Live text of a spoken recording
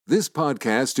This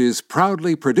podcast is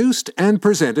proudly produced and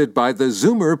presented by the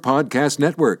Zoomer Podcast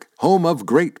Network, home of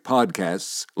great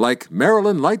podcasts like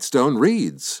Marilyn Lightstone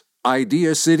Reads,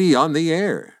 Idea City on the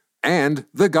Air, and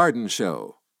The Garden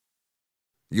Show.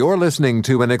 You're listening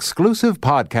to an exclusive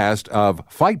podcast of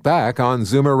Fight Back on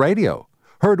Zoomer Radio,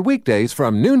 heard weekdays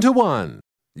from noon to 1.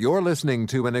 You're listening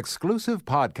to an exclusive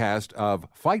podcast of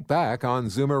Fight Back on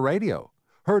Zoomer Radio,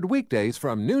 heard weekdays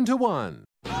from noon to 1.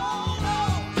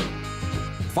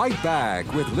 Fight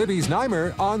Back with Libby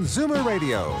Znaimer on Zoomer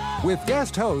Radio with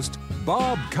guest host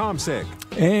Bob Komsic.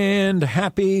 And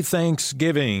happy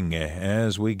Thanksgiving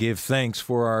as we give thanks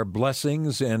for our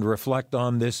blessings and reflect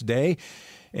on this day.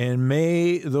 And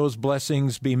may those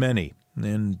blessings be many.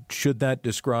 And should that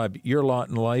describe your lot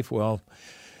in life, well,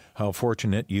 how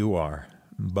fortunate you are.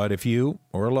 But if you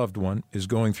or a loved one is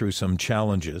going through some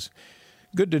challenges,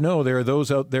 good to know there are those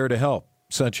out there to help,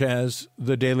 such as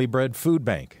the Daily Bread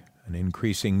Foodbank. An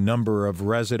increasing number of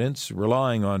residents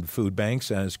relying on food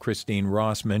banks, as Christine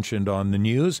Ross mentioned on the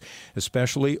news,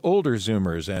 especially older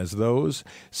Zoomers, as those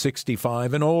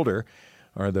 65 and older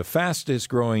are the fastest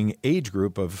growing age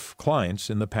group of clients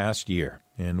in the past year.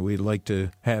 And we'd like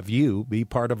to have you be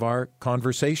part of our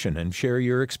conversation and share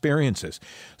your experiences.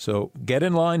 So get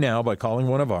in line now by calling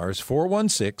one of ours,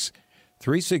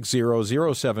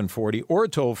 416-360-0740, or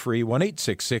toll free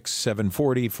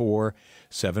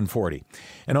 1-866-740-4740.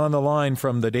 And on the line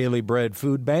from the Daily Bread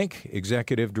Food Bank,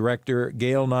 Executive Director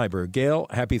Gail Nyberg. Gail,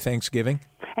 happy Thanksgiving.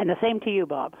 And the same to you,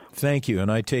 Bob. Thank you. And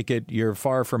I take it you're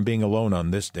far from being alone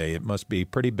on this day. It must be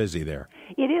pretty busy there.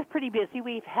 It is pretty busy.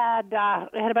 We've had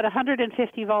about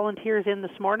 150 volunteers in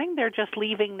this morning. They're just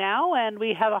leaving now, and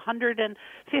we have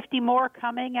 150 more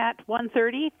coming at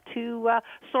 1:30 to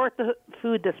sort the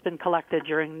food that's been collected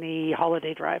during the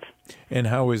holiday drive. And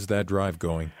how is that drive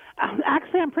going?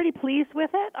 Actually, I'm pretty pleased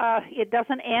with it. It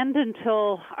doesn't end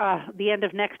until the end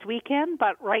of next weekend,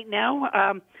 but right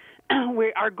now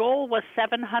our goal was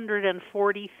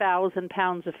 740,000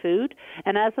 pounds of food,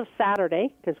 and as of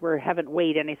Saturday, because we haven't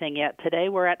weighed anything yet today,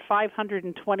 we're at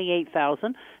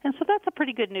 528,000, and so that's a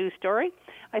pretty good news story.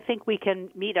 I think we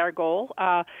can meet our goal,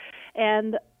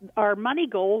 and our money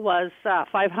goal was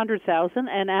 500,000,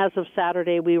 and as of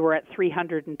Saturday, we were at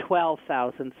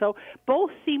 312,000. So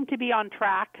both seem to be on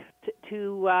track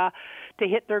to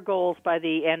hit their goals by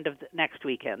the end of next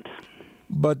weekend.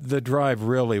 But the drive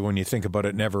really, when you think about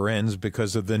it, never ends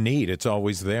because of the need. It's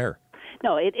always there.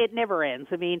 No, it never ends.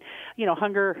 I mean,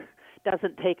 hunger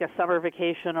doesn't take a summer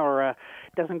vacation or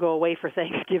doesn't go away for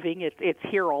Thanksgiving. It's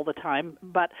here all the time.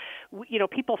 But,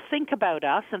 people think about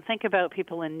us and think about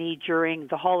people in need during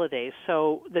the holidays.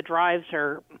 So the drives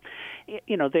are,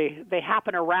 they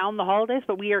happen around the holidays,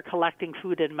 but we are collecting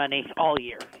food and money all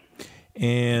year.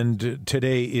 And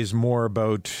today is more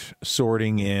about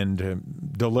sorting and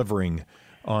delivering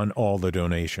on all the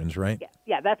donations, right?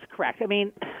 Yeah, that's correct. I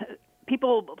mean,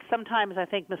 people sometimes, I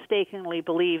think, mistakenly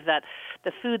believe that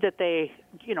the food that they,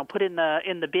 put in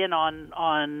the bin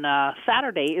on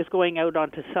Saturday is going out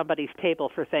onto somebody's table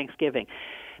for Thanksgiving.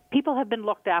 People have been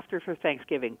looked after for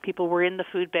Thanksgiving. People were in the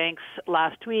food banks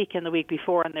last week and the week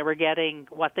before, and they were getting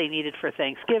what they needed for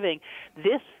Thanksgiving.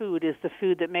 This food is the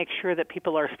food that makes sure that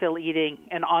people are still eating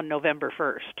and on November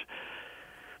 1st.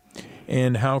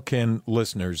 And how can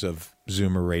listeners of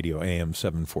Zoomer Radio AM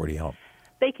 740 help?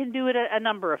 They can do it a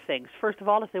number of things. First of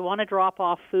all, if they want to drop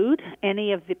off food,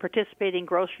 any of the participating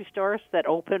grocery stores that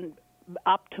open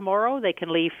up tomorrow, they can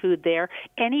leave food there.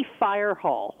 Any fire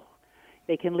hall.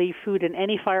 They can leave food in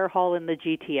any fire hall in the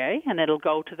GTA, and it'll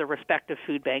go to the respective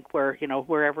food bank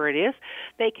wherever it is.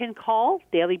 They can call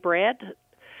Daily Bread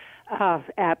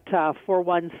at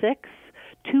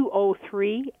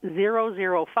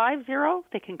 416-203-0050.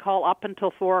 They can call up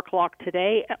until 4 o'clock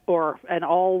today and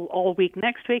all week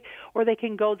next week, or they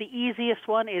can go, the easiest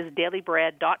one is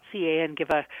dailybread.ca and give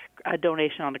a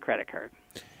donation on the credit card.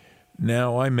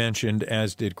 Now, I mentioned,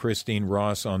 as did Christine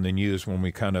Ross on the news when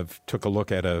we kind of took a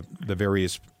look at the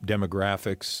various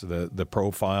demographics, the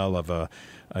profile of a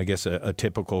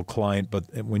typical client.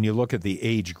 But when you look at the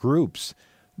age groups,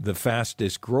 the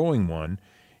fastest growing one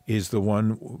is the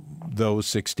one, those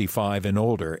 65 and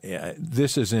older.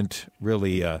 This isn't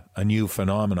really a new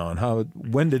phenomenon.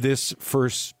 When did this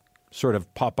first sort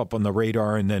of pop up on the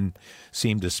radar and then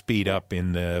seem to speed up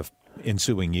in the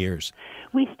ensuing years?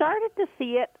 We started to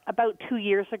see it about 2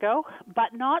 years ago,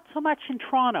 but not so much in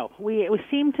Toronto. We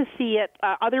seem to see it.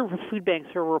 Other food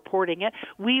banks are reporting it.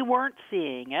 We weren't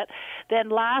seeing it. Then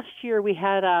last year we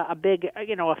had a big,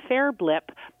 a fair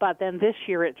blip, but then this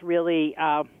year it's really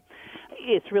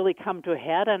it's really come to a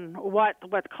head. And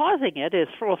what's causing it is,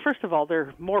 well, first of all,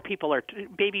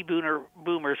 baby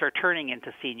boomers are turning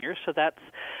into seniors, so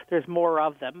there's more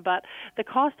of them. But the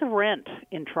cost of rent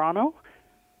in Toronto,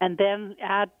 and then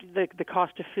add the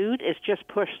cost of food, is just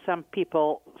pushed some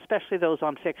people, especially those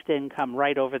on fixed income,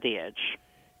 right over the edge.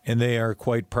 And they are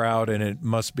quite proud, and it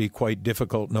must be quite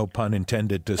difficult, no pun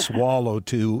intended, to swallow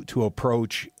to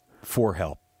approach for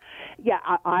help. Yeah,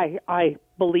 I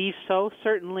believe so.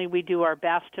 Certainly we do our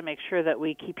best to make sure that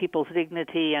we keep people's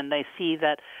dignity, and they see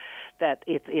that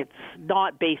it's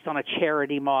not based on a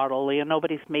charity model. You know,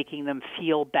 nobody's making them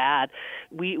feel bad.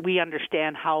 We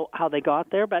understand how they got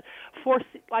there, but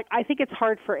I think it's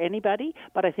hard for anybody,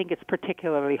 but I think it's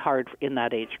particularly hard in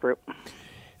that age group.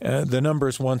 The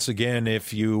numbers, once again,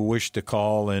 if you wish to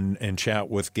call and chat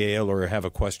with Gail or have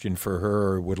a question for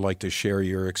her or would like to share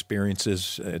your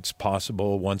experiences, it's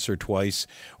possible once or twice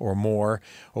or more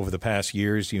over the past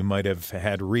years you might have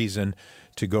had reason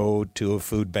to go to a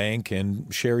food bank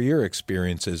and share your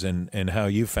experiences and how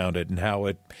you found it and how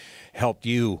it helped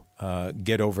you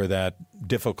get over that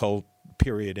difficult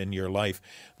period in your life.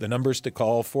 The numbers to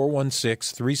call,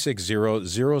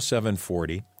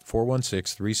 416-360-0740.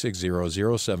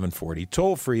 416-360-0740.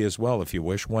 Toll free as well if you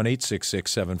wish,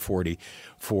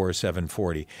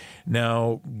 1-866-740-4740.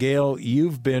 Now, Gail,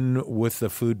 you've been with the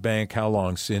food bank how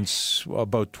long? Since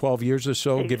about 12 years or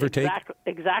so, give or take?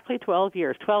 Exactly 12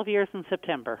 years. 12 years in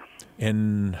September.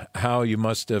 And how you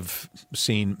must have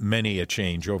seen many a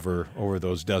change over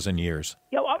those dozen years.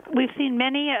 Yeah, we've seen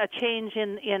many a change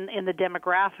in the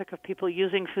demographic of people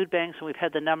using food banks, and we've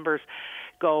had the numbers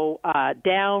go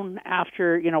down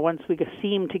after, once we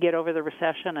seemed to get over the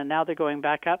recession, and now they're going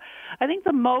back up. I think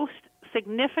the most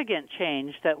significant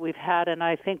change that we've had, and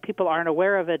I think people aren't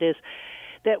aware of it, is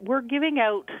that we're giving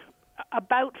out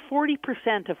about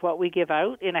 40% of what we give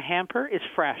out in a hamper is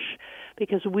fresh,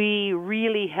 because we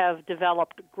really have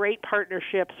developed great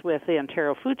partnerships with the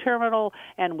Ontario Food Terminal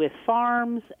and with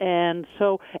farms, and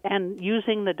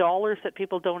using the dollars that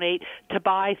people donate to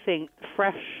buy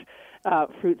fresh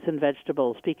fruits and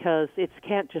vegetables, because it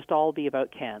can't just all be about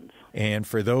cans. And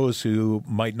for those who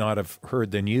might not have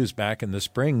heard the news back in the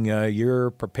spring,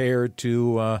 you're prepared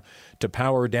to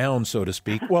power down, so to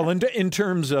speak. Well, in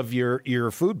terms of your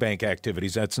food bank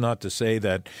activities, that's not to say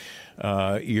that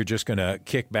you're just going to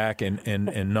kick back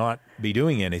and not be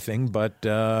doing anything. But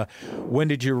when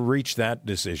did you reach that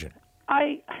decision?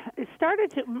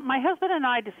 My husband and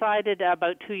I decided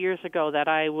about 2 years ago that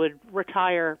I would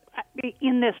retire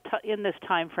in this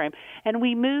time frame, and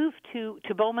we moved to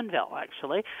Bowmanville,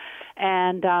 actually,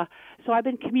 and so I've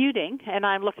been commuting, and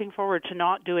I'm looking forward to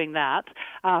not doing that.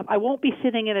 I won't be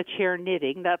sitting in a chair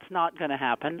knitting. That's not going to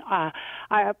happen.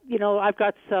 I've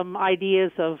got some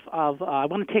ideas of I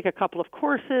want to take a couple of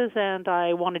courses, and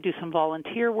I want to do some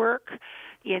volunteer work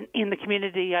in the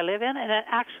community I live in, and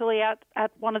actually at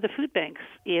one of the food banks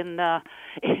in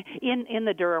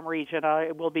the Durham region.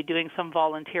 I will be doing some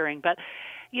volunteering. But,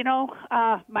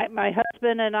 my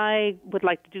husband and I would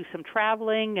like to do some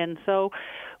traveling, and so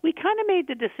we kind of made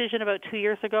the decision about 2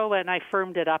 years ago, and I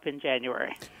firmed it up in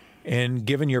January. And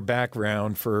given your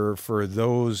background, for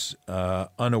those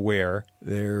unaware,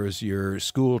 there's your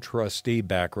school trustee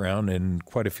background in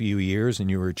quite a few years, and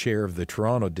you were chair of the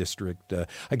Toronto District.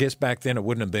 I guess back then it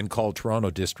wouldn't have been called Toronto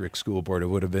District School Board. It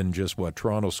would have been just,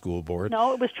 Toronto School Board?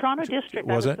 No, it was Toronto District.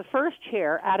 Was I was the first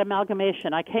chair at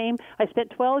amalgamation. I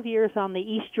spent 12 years on the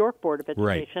East York Board of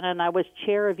Education, right, and I was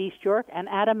chair of East York, and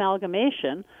at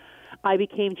amalgamation, I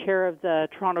became chair of the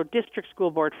Toronto District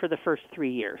School Board for the first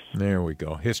 3 years. There we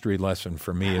go. History lesson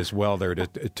for me as well there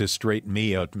to straighten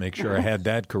me out, to make sure I had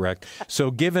that correct. So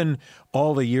given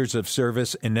all the years of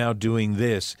service and now doing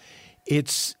this,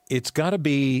 it's got to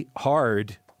be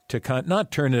hard to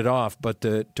not turn it off, but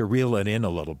to reel it in a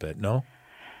little bit, no?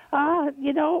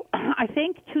 I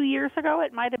think 2 years ago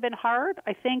it might have been hard.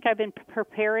 I think I've been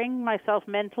preparing myself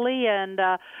mentally and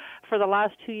for the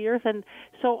last 2 years, and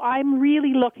so I'm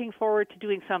really looking forward to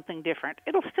doing something different.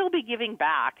 It'll still be giving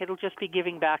back. It'll just be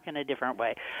giving back in a different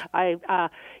way.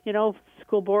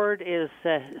 School board is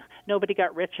nobody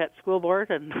got rich at school board,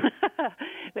 and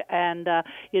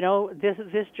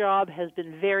this job has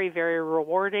been very, very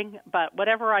rewarding. But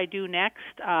whatever I do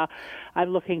next, I'm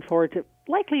looking forward to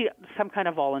likely some kind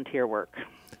of volunteer work.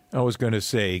 I was going to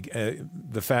say,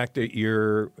 the fact that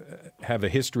you have a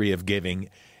history of giving,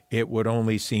 it would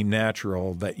only seem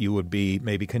natural that you would be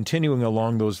maybe continuing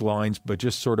along those lines, but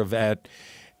just sort of at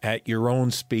your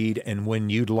own speed and when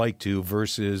you'd like to,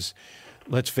 versus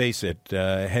let's face it,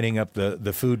 heading up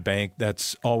the food bank,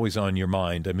 that's always on your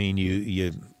mind. I mean,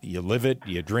 you live it,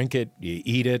 you drink it, you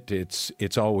eat it.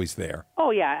 It's always there. Oh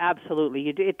yeah,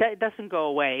 absolutely. It doesn't go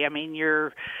away. I mean,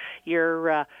 you're.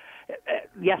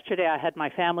 Yesterday I had my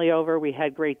family over. We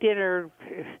had great dinner.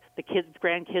 The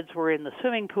grandkids were in the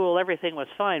swimming pool. Everything was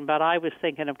fine. But I was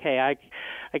thinking, okay,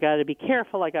 I got to be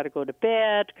careful. I got to go to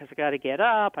bed because I got to get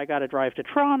up. I got to drive to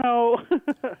Toronto.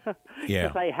 Yeah.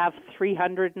 Because I have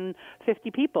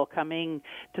 350 people coming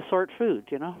to sort food,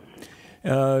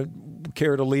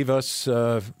 Care to leave us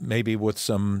maybe with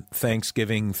some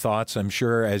Thanksgiving thoughts? I'm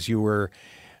sure as you were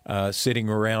sitting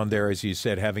around there, as you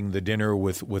said, having the dinner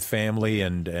with family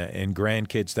and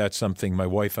grandkids, that's something my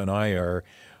wife and I are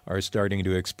starting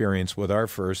to experience with our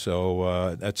first.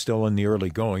 So that's still in the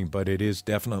early going, but it is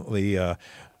definitely an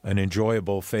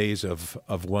enjoyable phase of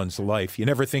one's life. You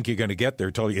never think you're going to get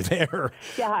there till you're there.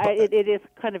 Yeah, it is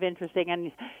kind of interesting,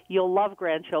 and you'll love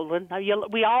grandchildren.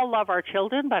 We all love our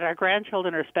children, but our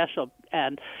grandchildren are special,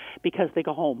 and because they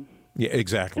go home. Yeah,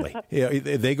 exactly. Yeah,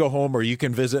 they go home, or you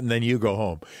can visit, and then you go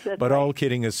home. That's but right. All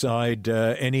kidding aside,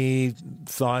 any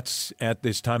thoughts at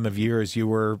this time of year as you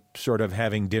were sort of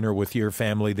having dinner with your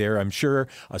family there? I'm sure,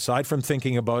 aside from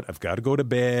thinking about, I've got to go to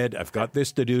bed, I've got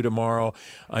this to do tomorrow,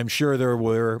 I'm sure there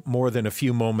were more than a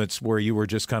few moments where you were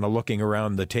just kind of looking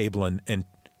around the table and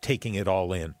taking it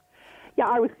all in. Yeah,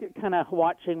 I was kind of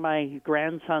watching my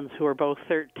grandsons, who are both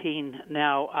 13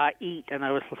 now, eat, and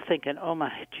I was thinking, oh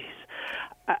my, geez.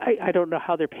 I don't know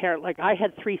how their parent, like I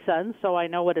had 3 sons, so I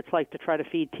know what it's like to try to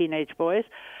feed teenage boys.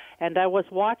 And I was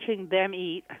watching them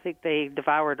eat. I think they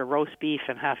devoured a roast beef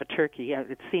and half a turkey.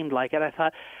 It seemed like it. I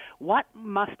thought, what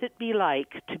must it be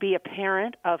like to be a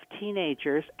parent of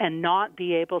teenagers and not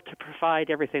be able to provide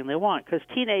everything they want? Because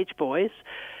teenage boys,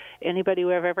 anybody who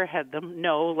have ever had them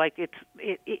know, like you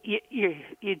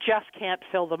just can't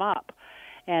fill them up.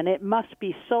 And it must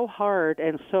be so hard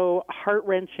and so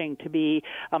heart-wrenching to be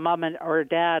a mom or a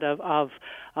dad of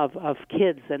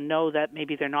kids and know that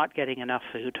maybe they're not getting enough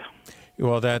food.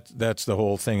 Well, that's the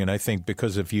whole thing, and I think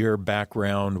because of your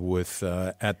background with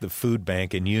at the food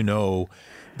bank, and the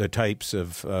types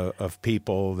of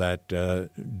people that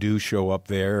do show up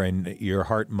there, and your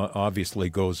heart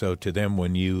obviously goes out to them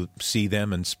when you see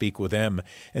them and speak with them,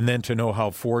 and then to know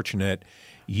how fortunate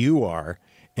you are.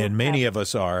 And many of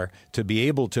us are, to be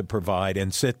able to provide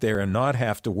and sit there and not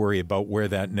have to worry about where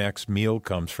that next meal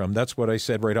comes from. That's what I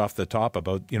said right off the top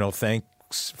about,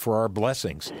 thanks for our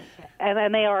blessings.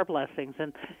 And they are blessings.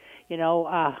 And,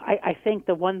 I think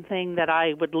the one thing that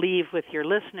I would leave with your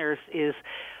listeners is,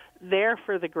 there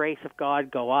for the grace of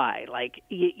God go I. Like,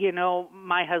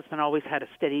 my husband always had a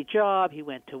steady job. He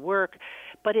went to work.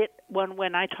 But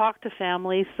when I talk to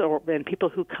families and people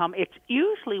who come, it's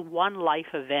usually one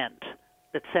life event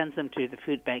that sends them to the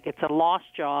food bank. It's a lost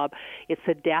job. It's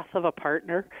a death of a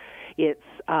partner. It's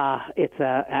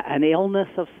an illness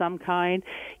of some kind.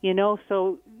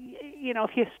 So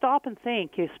if you stop and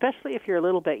think, especially if you're a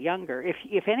little bit younger,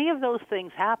 if any of those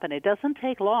things happen, it doesn't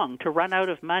take long to run out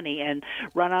of money and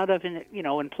run out of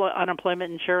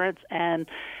unemployment insurance, and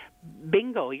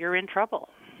bingo, you're in trouble.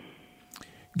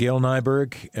 Gail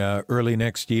Nyberg, early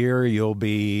next year you'll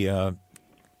be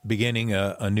beginning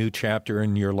a new chapter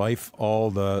in your life.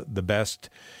 All the best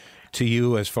to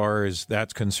you as far as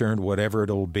that's concerned, whatever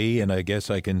it'll be. And I guess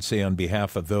I can say on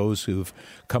behalf of those who've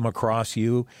come across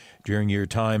you during your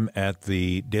time at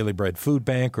the Daily Bread Food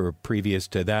Bank, or previous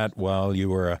to that while you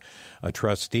were a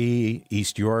trustee,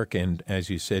 East York, and as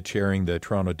you said, chairing the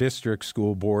Toronto District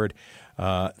School Board,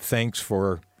 thanks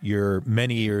for your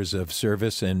many years of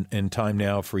service, and time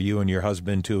now for you and your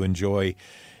husband to enjoy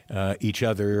each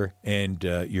other and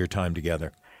your time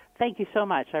together. Thank you so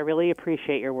much. I really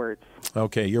appreciate your words.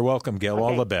 Okay, you're welcome, Gail. Okay.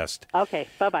 All the best. Okay,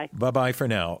 bye-bye. Bye-bye for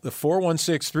now. The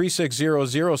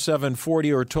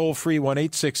 416-360-0740 or toll-free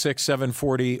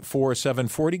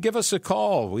 1-866-740-4740. Give us a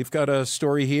call. We've got a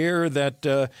story here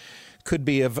that could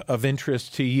be of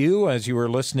interest to you as you were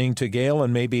listening to Gail,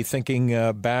 and maybe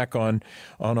thinking back on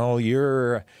all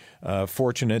your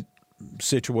fortunate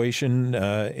situation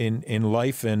in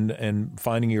life, and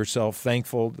finding yourself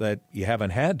thankful that you haven't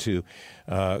had to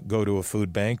go to a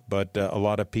food bank, but a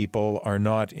lot of people are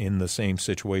not in the same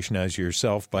situation as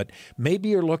yourself. But maybe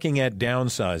you're looking at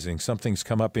downsizing. Something's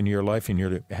come up in your life and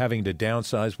you're having to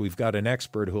downsize. We've got an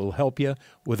expert who will help you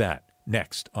with that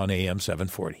next on AM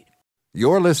 740.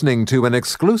 You're listening to an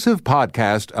exclusive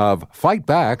podcast of Fight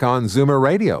Back on Zoomer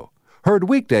Radio, heard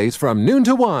weekdays from noon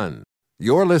to 1.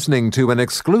 You're listening to an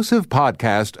exclusive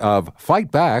podcast of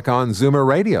Fight Back on Zoomer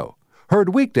Radio,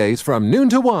 heard weekdays from noon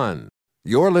to 1.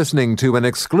 You're listening to an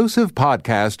exclusive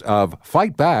podcast of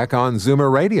Fight Back on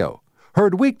Zoomer Radio,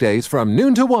 Heard weekdays from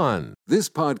noon to 1. This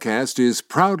podcast is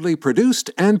proudly produced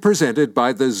and presented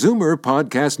by the Zoomer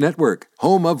Podcast Network,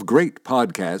 home of great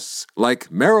podcasts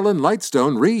like Marilyn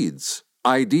Lightstone Reads,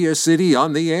 Idea City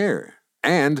on the Air,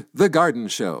 and The Garden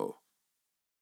Show.